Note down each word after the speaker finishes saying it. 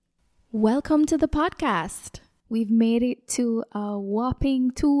Welcome to the podcast. We've made it to a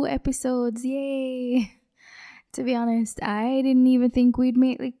whopping 2 episodes. Yay! To be honest, I didn't even think we'd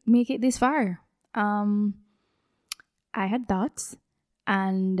make it this far. I had thoughts,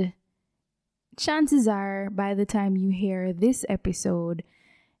 and chances are by the time you hear this episode,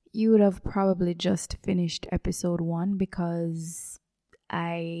 you would have probably just finished episode 1 because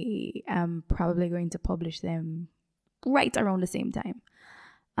I am probably going to publish them right around the same time.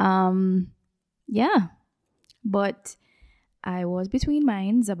 But I was between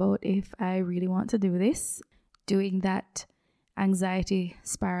minds about if I really want to do this, doing that anxiety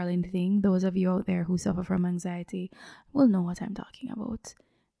spiraling thing. Those of you out there who suffer from anxiety will know what I'm talking about.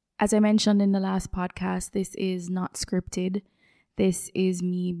 As I mentioned in the last podcast, this is not scripted. This is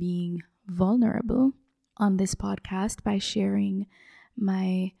me being vulnerable on this podcast by sharing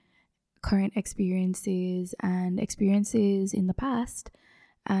my current experiences and experiences in the past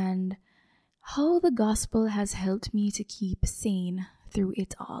and how the gospel has helped me to keep sane through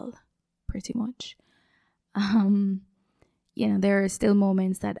it all, pretty much. There are still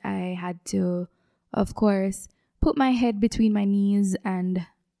moments that I had to, of course, put my head between my knees and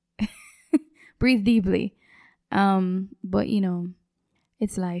breathe deeply. But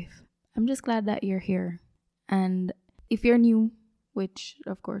it's life. I'm just glad that you're here. And if you're new, which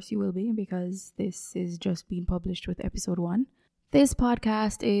of course you will be because this is just being published with episode 1, this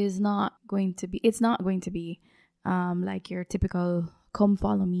podcast is not going to be like your typical come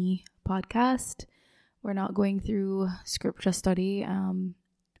follow me podcast. We're not going through scripture study.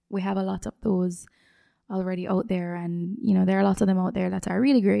 We have a lot of those already out there, and there are lots of them out there that are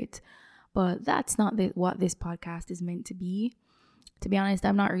really great, but that's not what this podcast is meant to be. To be honest,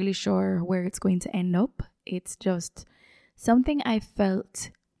 I'm not really sure where it's going to end up. It's just something I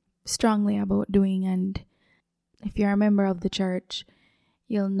felt strongly about doing, and if you're a member of the church,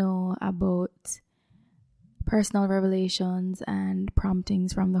 you'll know about personal revelations and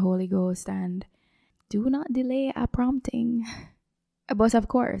promptings from the Holy Ghost, and do not delay a prompting. But of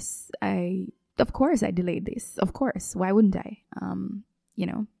course I delayed this. Of course, why wouldn't I?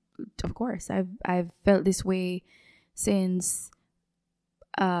 Of course, I've felt this way since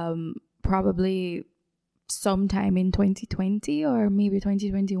probably sometime in 2020 or maybe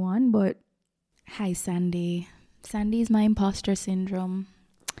 2021. But hi, Sandy. Sandy's my imposter syndrome.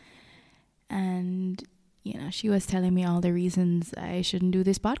 And, she was telling me all the reasons I shouldn't do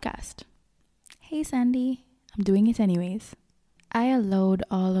this podcast. Hey, Sandy. I'm doing it anyways. I allowed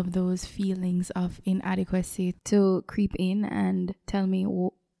all of those feelings of inadequacy to creep in and tell me,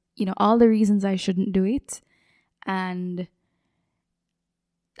 all the reasons I shouldn't do it. And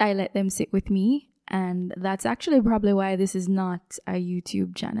I let them sit with me. And that's actually probably why this is not a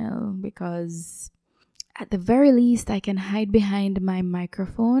YouTube channel, because at the very least, I can hide behind my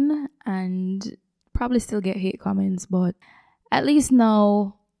microphone and probably still get hate comments, but at least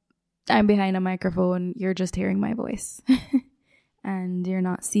now I'm behind a microphone. You're just hearing my voice and you're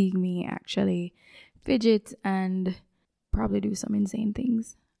not seeing me actually fidget and probably do some insane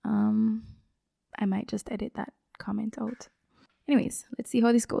things. I might just edit that comment out. Anyways, let's see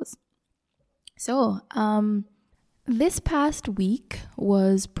how this goes. So, this past week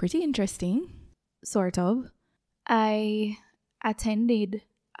was pretty interesting. Sort of. I attended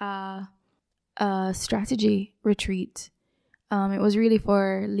a strategy retreat. It was really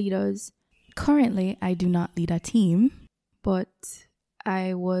for leaders. Currently, I do not lead a team, but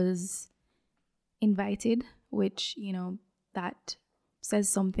I was invited, which, that says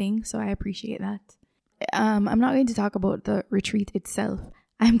something, so I appreciate that. I'm not going to talk about the retreat itself.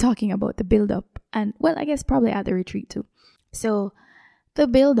 I'm talking about the build-up and, I guess probably at the retreat too. So, the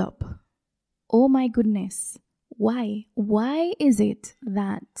build-up. Oh my goodness. Why? Why is it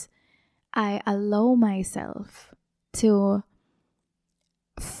that I allow myself to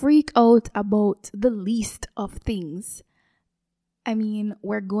freak out about the least of things? I mean,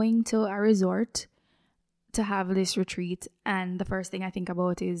 we're going to a resort to have this retreat, and the first thing I think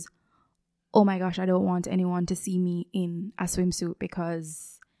about is, oh my gosh, I don't want anyone to see me in a swimsuit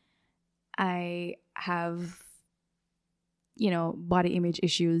because I have, body image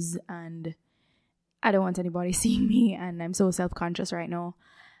issues and I don't want anybody seeing me, and I'm so self-conscious right now.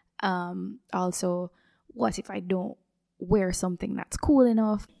 Also, what if I don't wear something that's cool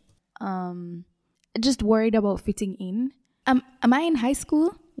enough? Just worried about fitting in. Am I in high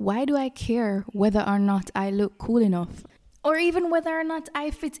school? Why do I care whether or not I look cool enough? Or even whether or not I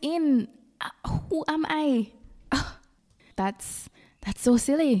fit in? Who am I? That's so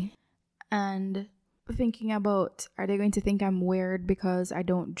silly. And thinking about, are they going to think I'm weird because I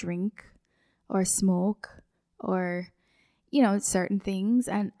don't drink or smoke? Or certain things.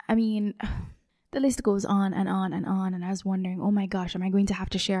 And I mean, the list goes on and on and on. And I was wondering, oh my gosh, am I going to have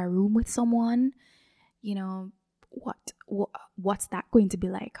to share a room with someone? What's that going to be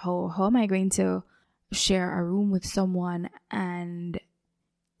like? How am I going to share a room with someone? And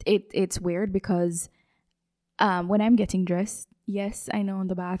it's weird because when I'm getting dressed, yes, I know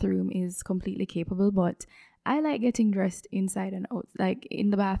the bathroom is completely capable, but I like getting dressed inside and out, like in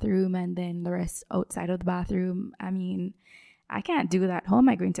the bathroom, and then the rest outside of the bathroom. I mean, I can't do that. How am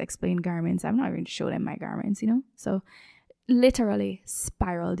I going to explain garments? I'm not going to show them my garments, So literally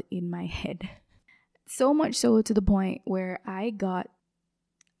spiraled in my head. So much so to the point where I got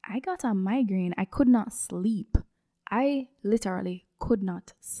a migraine. I could not sleep. I literally could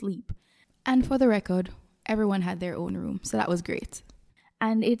not sleep. And for the record, everyone had their own room, so that was great.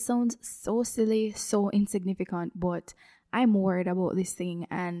 And it sounds so silly, so insignificant, but I'm worried about this thing,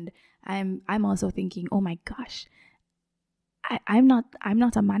 and I'm also thinking, oh my gosh, I'm not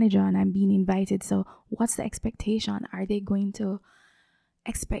a manager and I'm being invited, so what's the expectation? Are they going to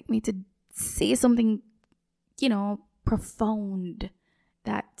expect me to say something, profound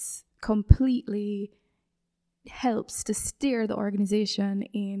that completely helps to steer the organization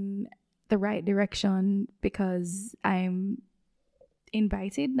in the right direction because I'm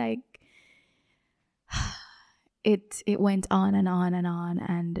invited? Like, it went on and on and on.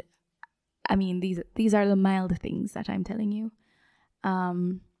 And I mean, these are the mild things that I'm telling you.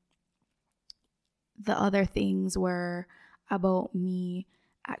 The other things were about me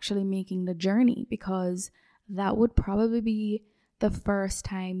actually making the journey, because that would probably be the first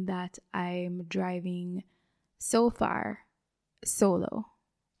time that I'm driving so far solo,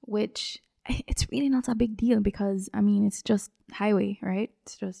 which it's really not a big deal because, I mean, it's just highway, right?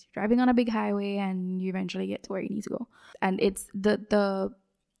 It's just driving on a big highway and you eventually get to where you need to go. And it's the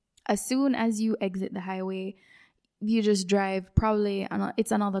as soon as you exit the highway, you just drive probably,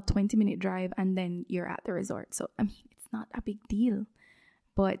 it's another 20-minute drive and then you're at the resort. So, I mean, it's not a big deal.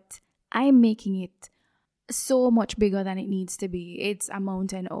 But I'm making it so much bigger than it needs to be. It's a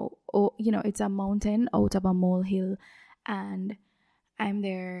mountain, it's a mountain out of a molehill, and I'm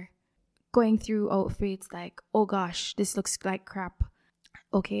there going through outfits like, oh gosh, this looks like crap.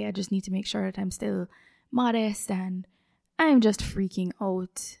 Okay, I just need to make sure that I'm still modest, and I'm just freaking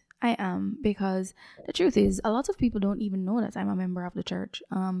out. I am, because the truth is, a lot of people don't even know that I'm a member of the church.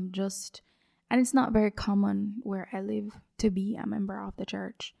 And it's not very common where I live to be a member of the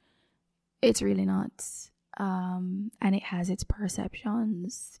church. It's really not. And it has its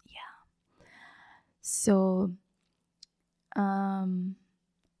perceptions. Yeah. So, I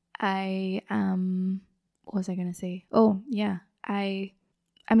am, what was I going to say? Oh, yeah. I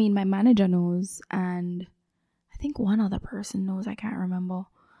mean, my manager knows, and I think one other person knows. I can't remember.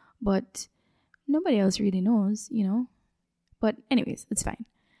 But nobody else really knows, But anyways, it's fine.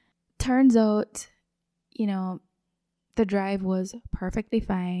 Turns out, the drive was perfectly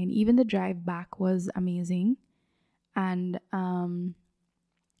fine. Even the drive back was amazing. And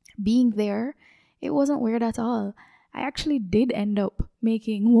being there, it wasn't weird at all. I actually did end up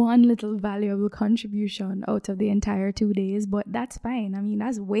making one little valuable contribution out of the entire 2 days, but that's fine. I mean,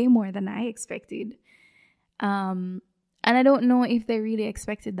 that's way more than I expected. And I don't know if they really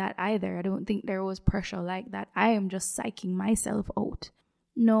expected that either. I don't think there was pressure like that. I am just psyching myself out.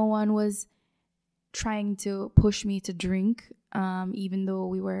 No one was trying to push me to drink, even though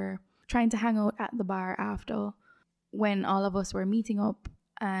we were trying to hang out at the bar after, when all of us were meeting up,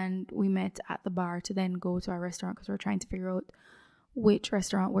 and we met at the bar to then go to our restaurant because we're trying to figure out which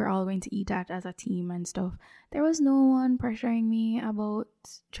restaurant we're all going to eat at as a team and stuff. There was no one pressuring me about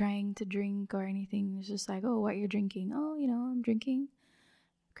trying to drink or anything. It's just like, oh, what you're drinking? Oh, I'm drinking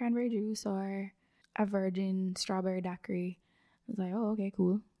cranberry juice or a virgin strawberry daiquiri. I was like, oh, okay,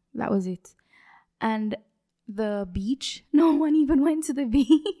 cool. That was it. And the beach, no one even went to the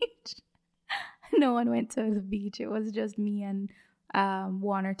beach. No one went to the beach. It was just me and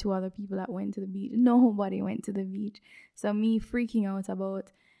one or two other people that went to the beach. Nobody went to the beach. So me freaking out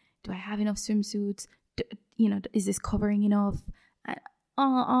about, do I have enough swimsuits? Is this covering enough? And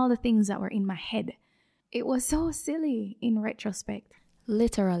all the things that were in my head. It was so silly in retrospect.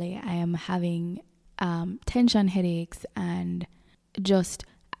 Literally, I am having tension headaches, and just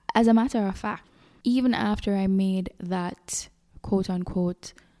as a matter of fact, even after I made that quote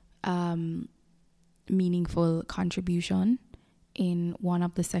unquote meaningful contribution in one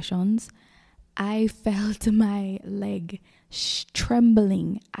of the sessions, I felt my leg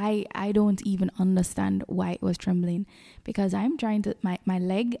trembling. I don't even understand why it was trembling, because I'm trying to, my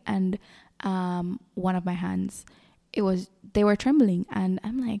leg and one of my hands, they were trembling, and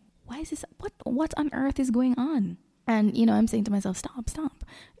I'm like, why is this, what on earth is going on? And, I'm saying to myself, stop.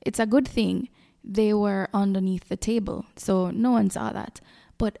 It's a good thing they were underneath the table, so no one saw that.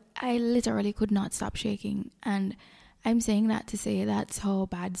 But I literally could not stop shaking. And I'm saying that to say that's how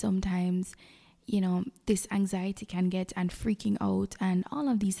bad sometimes, this anxiety can get, and freaking out and all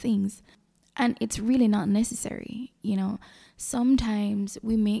of these things. And it's really not necessary. Sometimes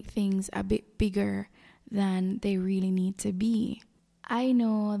we make things a bit bigger than they really need to be. I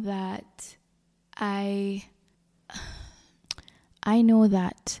know that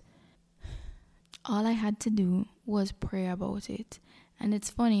all I had to do was pray about it. And it's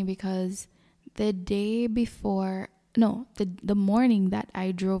funny because the morning that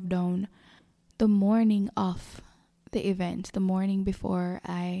I drove down, the morning of the event, the morning before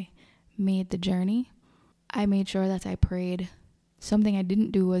I made the journey, I made sure that I prayed. Something I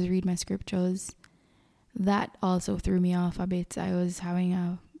didn't do was read my scriptures. That also threw me off a bit. I was having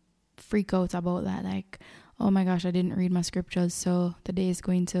a freak out about that. Like, oh my gosh, I didn't read my scriptures, so the day is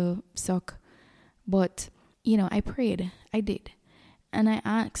going to suck. But, I prayed. I did. And I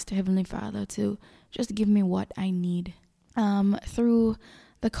asked Heavenly Father to just give me what I need. Through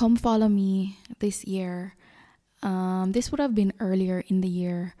the Come Follow Me this year, this would have been earlier in the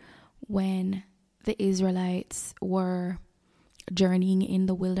year when the Israelites were journeying in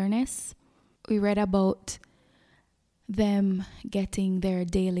the wilderness. We read about them getting their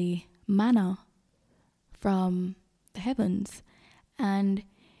daily manna from the heavens. And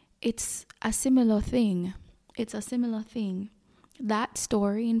it's a similar thing. That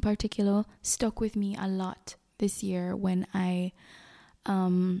story in particular stuck with me a lot this year when I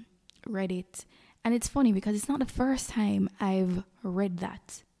read it. And it's funny because it's not the first time I've read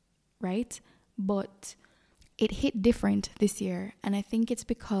that, right? But it hit different this year. And I think it's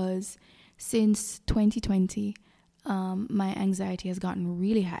because since 2020, my anxiety has gotten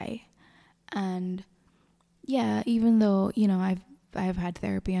really high. And yeah, even though, I've had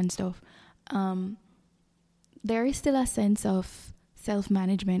therapy and stuff, there is still a sense of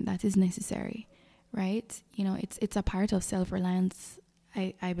self-management that is necessary, right? It's a part of self-reliance,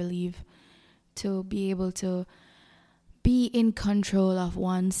 I believe, to be able to be in control of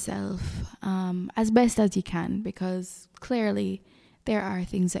oneself as best as you can, because clearly there are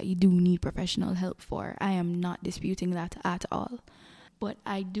things that you do need professional help for. I am not disputing that at all. But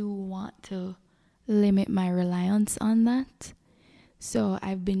I do want to limit my reliance on that. So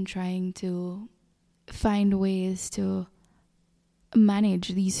I've been trying to find ways to manage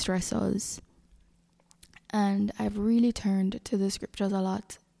these stressors. And I've really turned to the scriptures a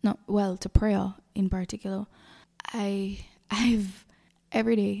lot. To prayer in particular. I've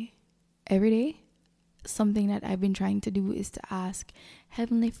every day, something that I've been trying to do is to ask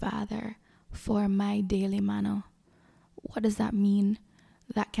Heavenly Father for my daily manna. What does that mean?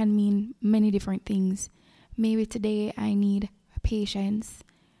 That can mean many different things. Maybe today I need patience.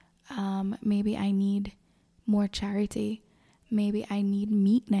 Maybe I need more charity. Maybe I need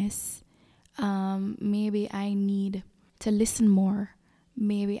meekness. Maybe I need to listen more.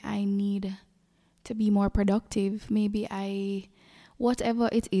 Maybe I need to be more productive. Whatever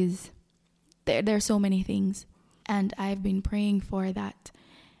it is. There are so many things. And I've been praying for that.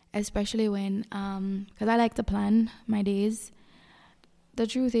 Especially when, because I like to plan my days. The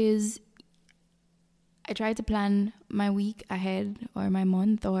truth is, I try to plan my week ahead or my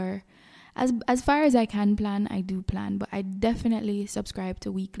month, or as far as I can plan, I do plan. But I definitely subscribe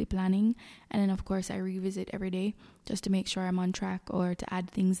to weekly planning. And then, of course, I revisit every day just to make sure I'm on track, or to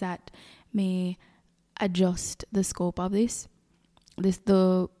add things that may adjust the scope of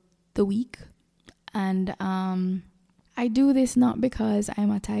the week. And I do this not because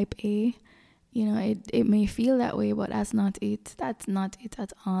I'm a type A. It may feel that way, but that's not it. That's not it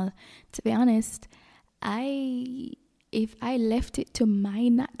at all. To be honest, if I left it to my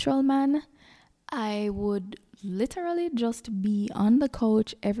natural man, I would literally just be on the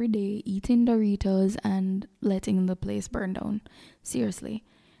couch every day eating Doritos and letting the place burn down. Seriously.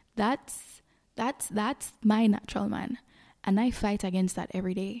 That's my natural man. And I fight against that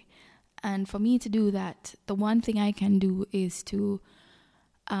every day. And for me to do that, the one thing I can do is to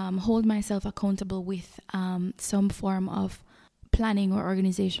hold myself accountable with some form of planning or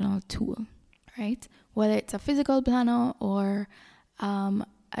organizational tool, right? Whether it's a physical planner or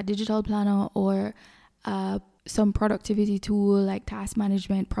a digital planner, or some productivity tool like task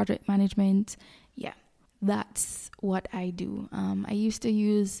management, project management. Yeah, that's what I do. I used to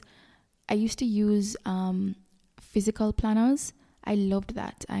use physical planners. I loved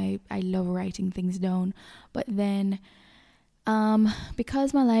that. I love writing things down. But then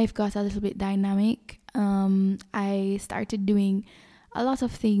because my life got a little bit dynamic, I started doing a lot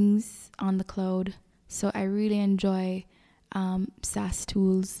of things on the cloud. So I really enjoy SaaS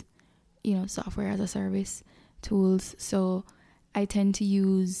tools, software as a service tools. So I tend to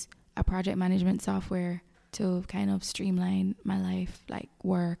use a project management software to kind of streamline my life, like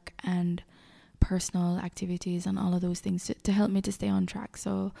work and personal activities and all of those things to help me to stay on track.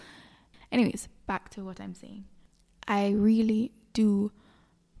 So anyways, back to what I'm saying. I really do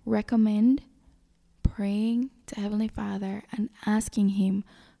recommend praying to Heavenly Father and asking Him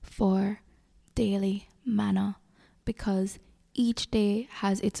for daily manna, because each day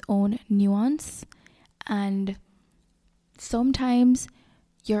has its own nuance, and sometimes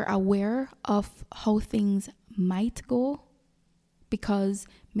you're aware of how things might go because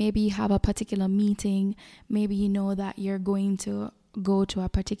maybe you have a particular meeting, maybe you know that you're going to go to a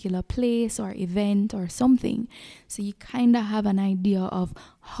particular place or event or something, so you kind of have an idea of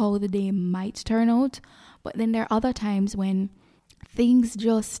how the day might turn out. But then there are other times when things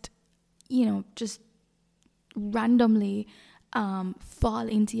just randomly fall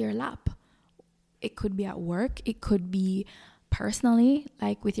into your lap. It could be at work, it could be personally,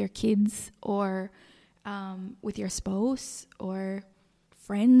 like with your kids or with your spouse or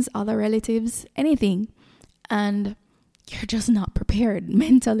friends, other relatives, anything. And you're just not prepared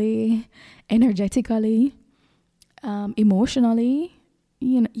mentally, energetically, emotionally.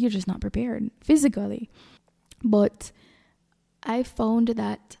 You're just not prepared physically. But I found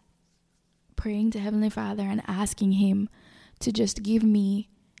that praying to Heavenly Father and asking Him to just give me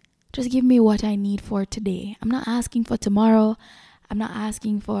what I need for today. I'm not asking for tomorrow. I'm not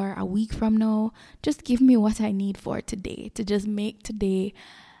asking for a week from now. Just give me what I need for today to just make today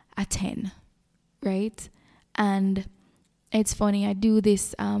a 10, right? And it's funny, I do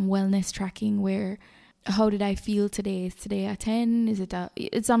this wellness tracking where, how did I feel today? Is today a 10?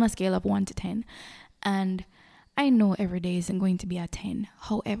 It's on a scale of 1 to 10. And I know every day isn't going to be a 10.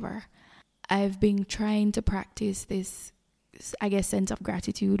 However, I've been trying to practice this, I guess, sense of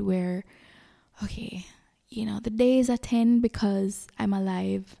gratitude where, okay, the day is a 10 because I'm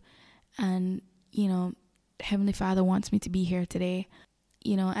alive and, Heavenly Father wants me to be here today.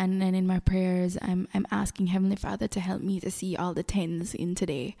 And then in my prayers, I'm asking Heavenly Father to help me to see all the 10s in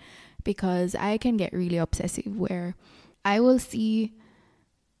today, because I can get really obsessive where I will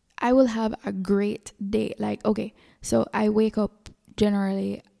have a great day. Like, okay, so I wake up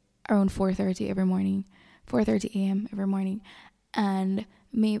generally around 4:30 every morning, 4:30 a.m. every morning, and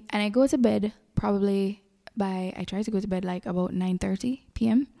I go to bed probably I try to go to bed like about 9:30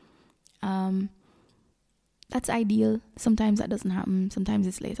 p.m. That's ideal. Sometimes that doesn't happen. Sometimes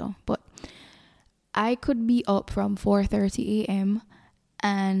it's later. But I could be up from 4:30 a.m.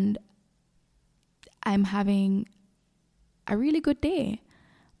 and I'm having a really good day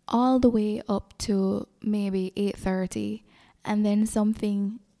all the way up to maybe 8:30. And then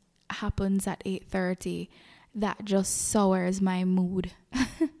something happens at 8:30 that just sours my mood.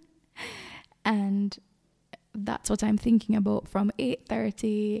 And that's what I'm thinking about from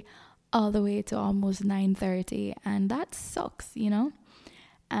 8:30 all the way to almost 9:30, and that sucks,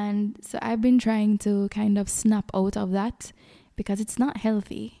 And so I've been trying to kind of snap out of that, because it's not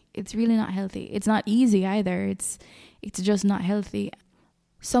healthy. It's really not healthy. It's not easy either. It's just not healthy.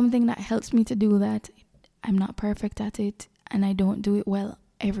 Something that helps me to do that, I'm not perfect at it and I don't do it well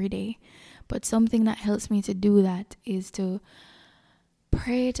every day, but something that helps me to do that is to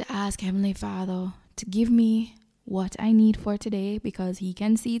pray, to ask Heavenly Father to give me what I need for today, because He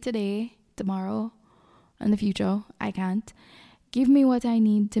can see today, tomorrow, and the future. I can't. Give me what I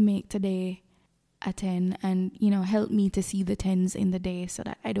need to make today a 10, and help me to see the 10s in the day, so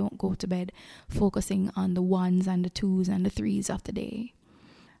that I don't go to bed focusing on the 1s and the 2s and the 3s of the day.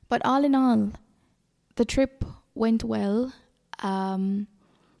 But all in all, the trip went well.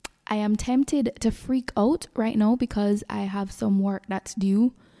 I am tempted to freak out right now because I have some work that's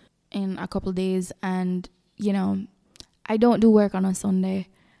due in a couple days, and I don't do work on a Sunday.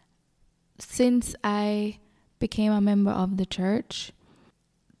 Since I became a member of the church,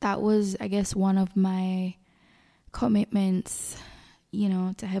 that was, I guess, one of my commitments,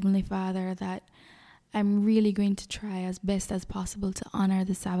 to Heavenly Father, that I'm really going to try as best as possible to honor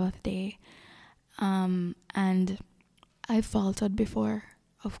the Sabbath day. And I faltered before,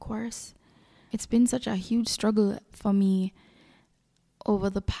 of course. It's been such a huge struggle for me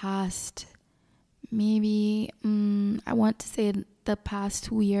over the past, maybe, I want to say the past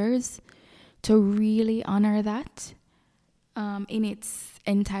 2 years, to really honor that in its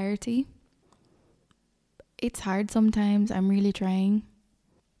entirety. It's hard sometimes. I'm really trying.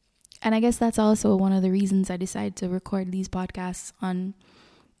 And I guess that's also one of the reasons I decided to record these podcasts on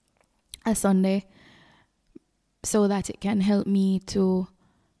a Sunday, so that it can help me to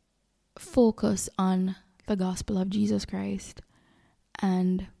focus on the gospel of Jesus Christ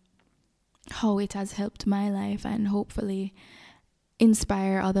and how it has helped my life, and hopefully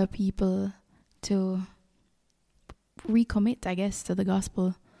inspire other people to recommit, I guess, to the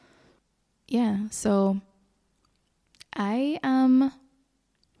gospel. Yeah, so I am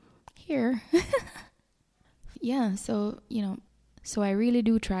here. Yeah, so I really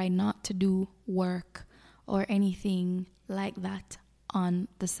do try not to do work or anything like that on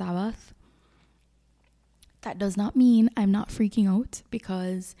the Sabbath. That does not mean I'm not freaking out,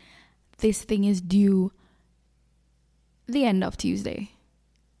 because this thing is due the end of Tuesday,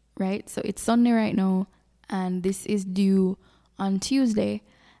 right? So it's Sunday right now, and this is due on Tuesday,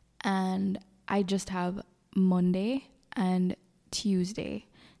 and I just have Monday and Tuesday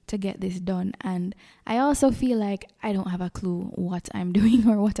to get this done. And I also feel like I don't have a clue what I'm doing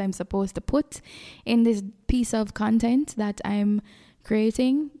or what I'm supposed to put in this piece of content that I'm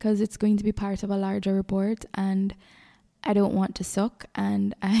creating, because it's going to be part of a larger report, and I don't want to suck,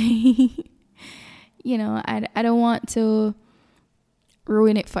 and I don't want to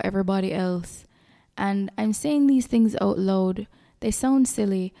ruin it for everybody else. And I'm saying these things out loud. They sound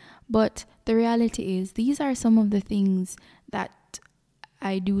silly, but the reality is these are some of the things that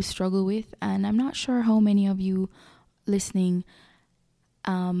I do struggle with, and I'm not sure how many of you listening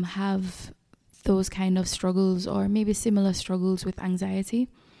have those kind of struggles, or maybe similar struggles with anxiety.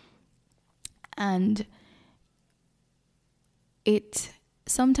 And it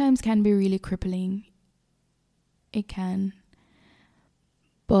sometimes can be really crippling. It can.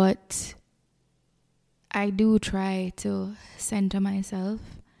 But I do try to center myself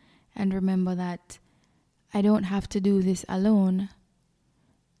and remember that I don't have to do this alone.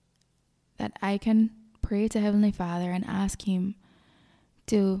 That I can pray to Heavenly Father and ask Him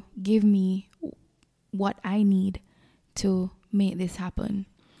to give me what I need to make this happen.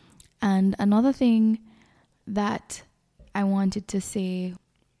 And another thing that I wanted to say,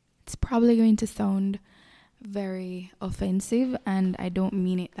 it's probably going to sound very offensive, and I don't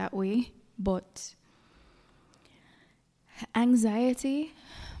mean it that way, but anxiety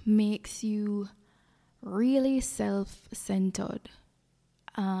makes you really self-centered.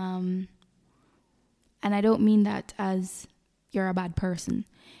 And I don't mean that as you're a bad person.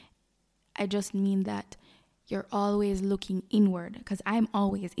 I just mean that you're always looking inward, because I'm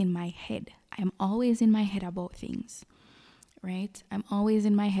always in my head. I'm always in my head about things, right? I'm always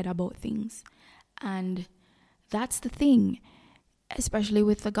in my head about things. And that's the thing, especially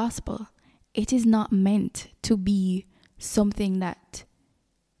with the gospel. It is not meant to be something that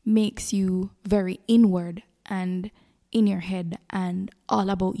makes you very inward and in your head and all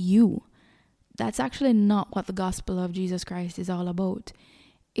about you. That's actually not what the gospel of Jesus Christ is all about.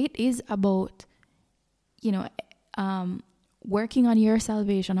 It is about, working on your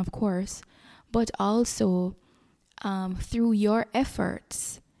salvation, of course, but also through your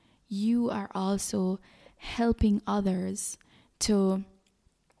efforts, you are also helping others to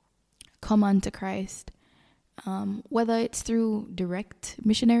come unto Christ. Whether it's through direct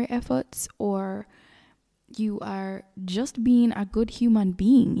missionary efforts, or you are just being a good human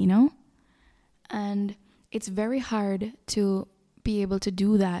being, And it's very hard to be able to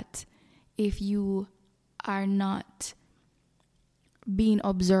do that if you are not being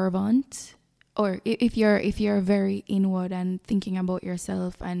observant, or if you're very inward and thinking about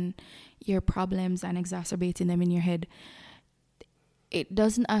yourself and your problems and exacerbating them in your head. It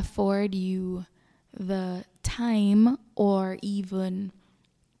doesn't afford you the time or even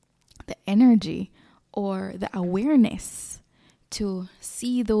the energy or the awareness to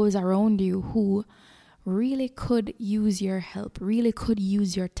see those around you who really could use your help, really could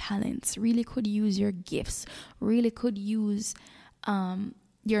use your talents, really could use your gifts, really could use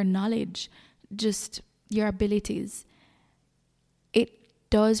your knowledge, just your abilities. It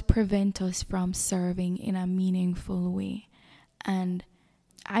does prevent us from serving in a meaningful way. And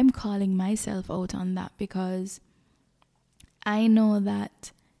I'm calling myself out on that, because I know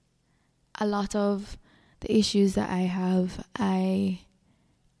that a lot of the issues that I have, I'm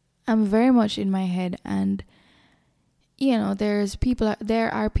very much in my head, and there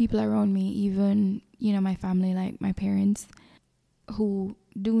are people around me, even my family, like my parents, who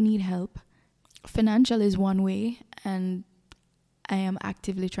do need help. Financial is one way, and I am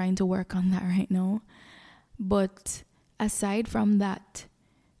actively trying to work on that right now. But aside from that,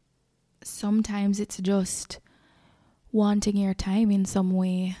 sometimes it's just wanting your time in some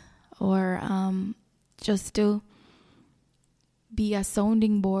way, or just to be a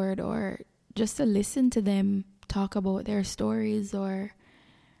sounding board, or just to listen to them talk about their stories, or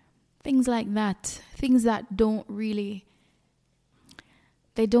things like that. Things that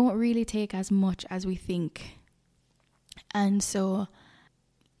they don't really take as much as we think. And so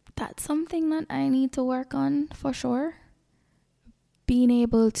that's something that I need to work on for sure. Being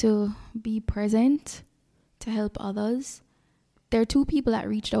able to be present to help others. There are 2 people that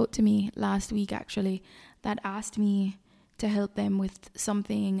reached out to me last week actually that asked me to help them with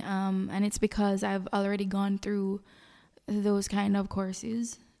something, and it's because I've already gone through those kind of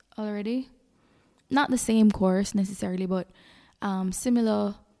courses already. Not the same course necessarily, but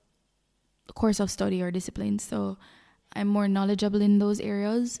similar course of study or discipline. So I'm more knowledgeable in those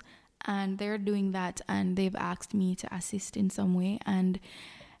areas, and they're doing that, and they've asked me to assist in some way. And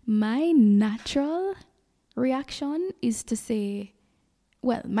my natural reaction is to say,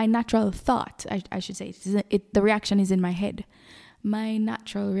 well, my natural thought, I should say, the reaction is in my head. My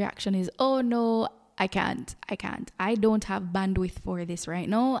natural reaction is, oh no, I can't. I don't have bandwidth for this right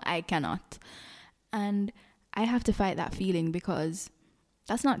now. I cannot. And I have to fight that feeling because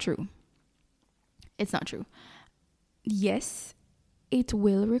that's not true. It's not true. Yes, it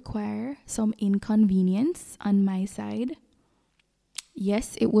will require some inconvenience on my side.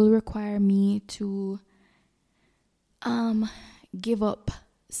 Yes, it will require me to give up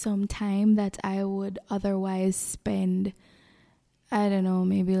some time that I would otherwise spend, I don't know,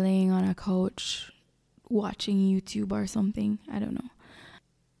 maybe laying on a couch watching YouTube or something. I don't know.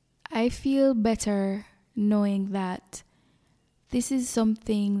 I feel better knowing that this is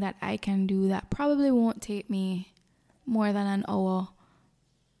something that I can do that probably won't take me more than an hour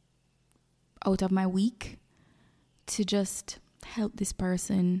out of my week to just help this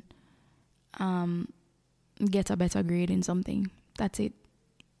person get a better grade in something. That's it.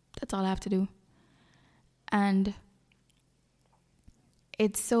 That's all I have to do. And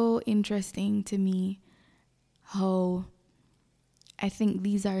it's so interesting to me how I think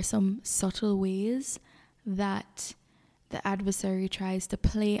these are some subtle ways that the adversary tries to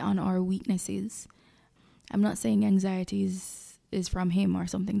play on our weaknesses. I'm not saying anxiety is from him or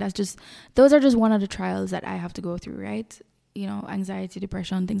something. Those are just one of the trials that I have to go through, right? You know, anxiety,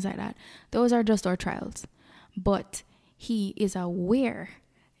 depression, things like that. Those are just our trials. But he is aware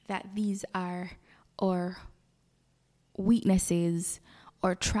that these are our weaknesses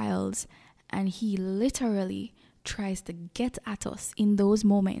or trials, and he literally tries to get at us in those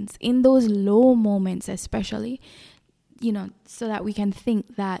moments, in those low moments especially, you know, so that we can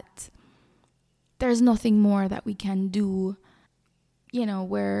think that there's nothing more that we can do, you know,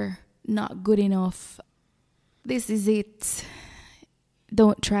 we're not good enough, this is it,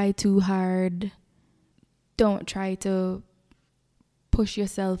 don't try too hard, don't try to push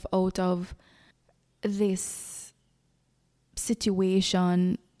yourself out of this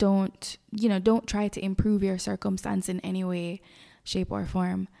situation, don't try to improve your circumstance in any way, shape or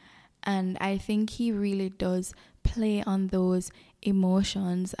form. And I think he really does play on those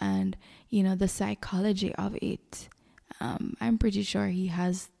emotions and, you know, the psychology of it. I'm pretty sure he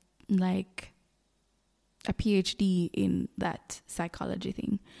has like a PhD in that psychology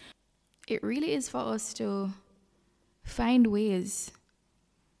thing. It really is for us to find ways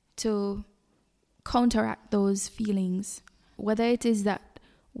to counteract those feelings, whether it is that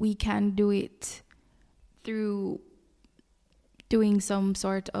we can do it through doing some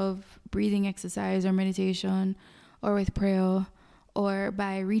sort of breathing exercise or meditation, or with prayer, or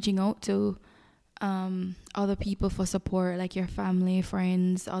by reaching out to other people for support, like your family,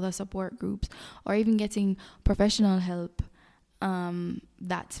 friends, other support groups, or even getting professional help.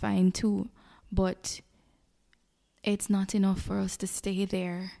 That's fine too, but it's not enough for us to stay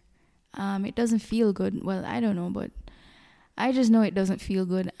there. It doesn't feel good. Well, I don't know, but I just know it doesn't feel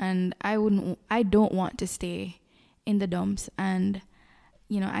good, and I don't want to stay in the dumps. And,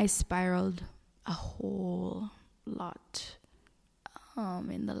 you know, I spiraled a whole lot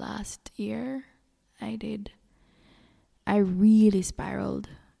in the last year. I really spiraled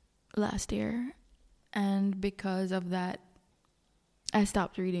last year, and because of that, I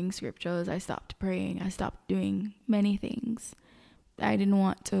stopped reading scriptures, I stopped praying, I stopped doing many things. I didn't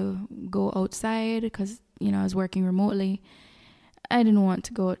want to go outside because, you know, I was working remotely. I didn't want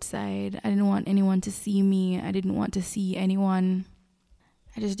to go outside. I didn't want anyone to see me. I didn't want to see anyone.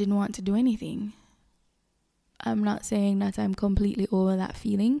 I just didn't want to do anything. I'm not saying that I'm completely over that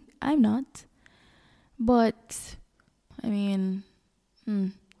feeling. I'm not. But, I mean,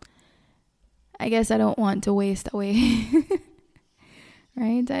 I guess I don't want to waste away.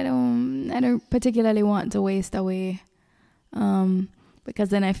 Right? I don't particularly want to waste away. Because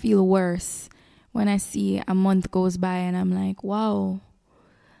then I feel worse when I see a month goes by and I'm like, wow,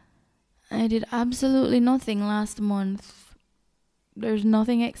 I did absolutely nothing last month. There's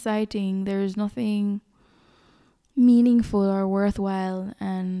nothing exciting. There's nothing meaningful or worthwhile,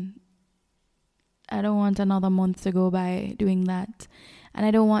 and I don't want another month to go by doing that, and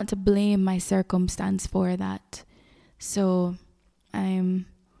I don't want to blame my circumstance for that. So I'm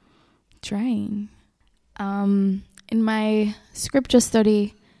trying. In my scripture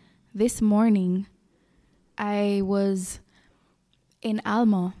study this morning, I was in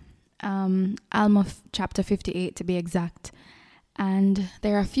Alma chapter 58 to be exact. And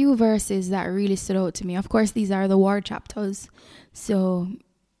there are a few verses that really stood out to me. Of course, these are the war chapters. So,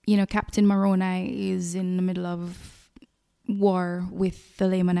 Captain Moroni is in the middle of war with the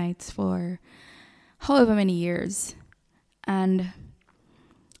Lamanites for however many years. And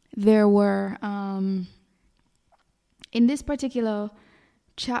there were, in this particular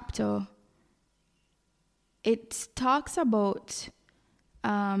chapter, it talks about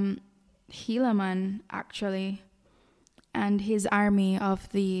Helaman, actually, and his army of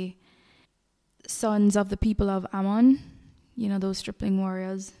the sons of the people of Ammon, those stripling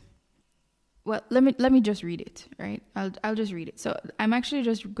warriors. Well, let me just read it, right? I'll just read it. So I'm actually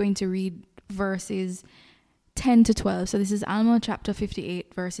just going to read verses 10 to 12. So this is Alma chapter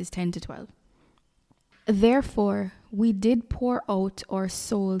 58, verses 10 to 12. Therefore, we did pour out our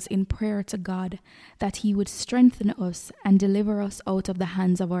souls in prayer to God, that he would strengthen us and deliver us out of the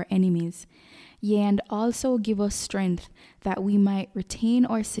hands of our enemies. Yea, and also give us strength, that we might retain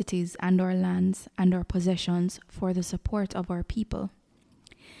our cities and our lands and our possessions for the support of our people.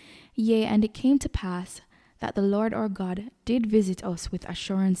 Yea, and it came to pass that the Lord our God did visit us with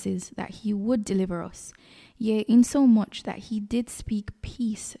assurances that he would deliver us, yea, insomuch that he did speak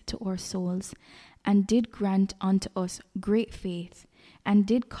peace to our souls, and did grant unto us great faith, and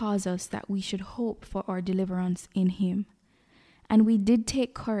did cause us that we should hope for our deliverance in him. And we did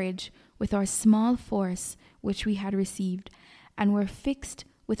take courage with our small force which we had received, and were fixed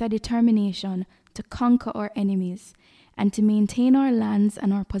with a determination to conquer our enemies, and to maintain our lands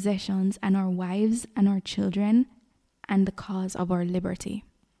and our possessions, and our wives and our children, and the cause of our liberty.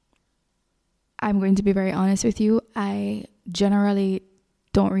 I'm going to be very honest with you. I generally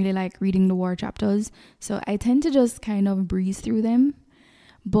don't really like reading the war chapters, so I tend to just kind of breeze through them.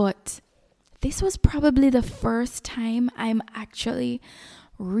 But this was probably the first time I'm actually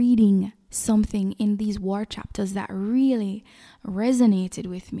reading something in these war chapters that really resonated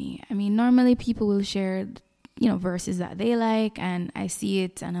with me. I mean, normally people will share, verses that they like, and I see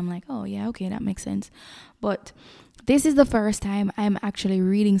it and I'm like, oh yeah, okay, that makes sense. But this is the first time I'm actually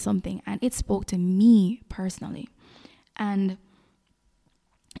reading something and it spoke to me personally. And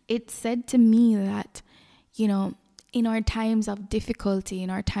it said to me that, in our times of difficulty, in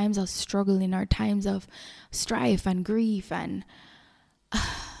our times of struggle, in our times of strife and grief and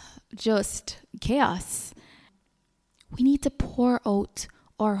just chaos, we need to pour out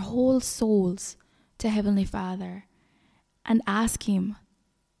our whole souls to Heavenly Father and ask him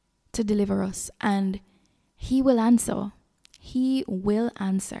to deliver us, and he will answer. He will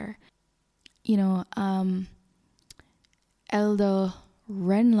answer. Elder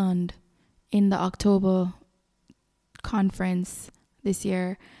Renlund in the October conference this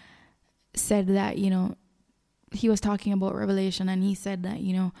year said that, he was talking about Revelation, and he said that,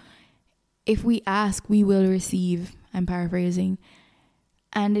 if we ask, we will receive. I'm paraphrasing.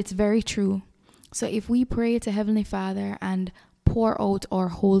 And it's very true. So if we pray to Heavenly Father and pour out our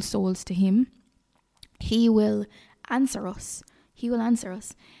whole souls to him, he will answer us. He will answer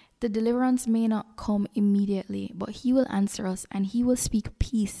us. The deliverance may not come immediately, but he will answer us, and he will speak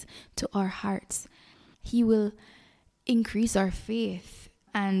peace to our hearts. He will increase our faith,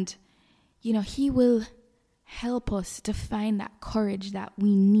 and, he will help us to find that courage that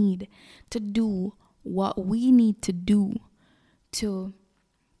we need to do what we need to do to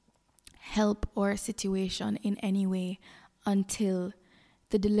help our situation in any way until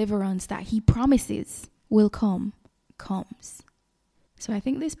the deliverance that he promises will comes. So I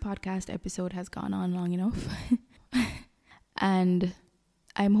think this podcast episode has gone on long enough. And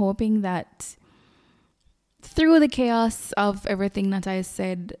I'm hoping that through the chaos of everything that I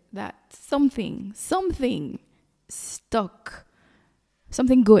said, that something stuck.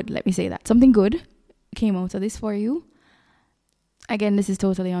 Something good, let me say that. Something good came out of this for you. Again, this is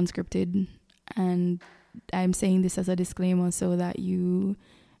totally unscripted, and I'm saying this as a disclaimer so that you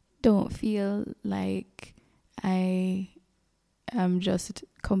don't feel like I am just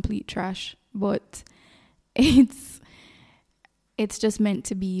complete trash. But it's just meant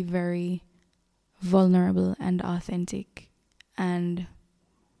to be very vulnerable and authentic. And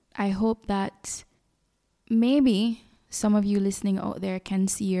I hope that maybe some of you listening out there can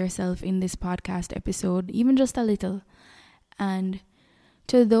see yourself in this podcast episode, even just a little. And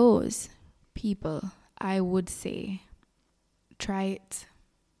to those people, I would say try it.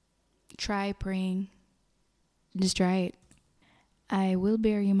 Try praying. Just try it. I will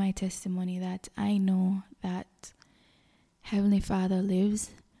bear you my testimony that I know that Heavenly Father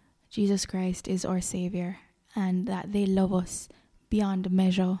lives, Jesus Christ is our Savior, and that they love us beyond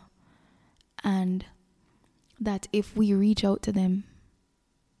measure, and that if we reach out to them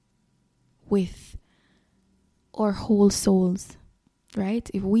with our whole souls, right?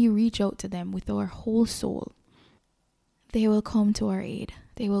 If we reach out to them with our whole soul, they will come to our aid.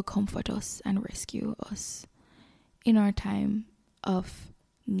 They will comfort us and rescue us in our time of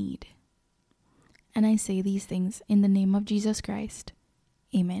need. And I say these things in the name of Jesus Christ.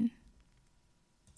 Amen.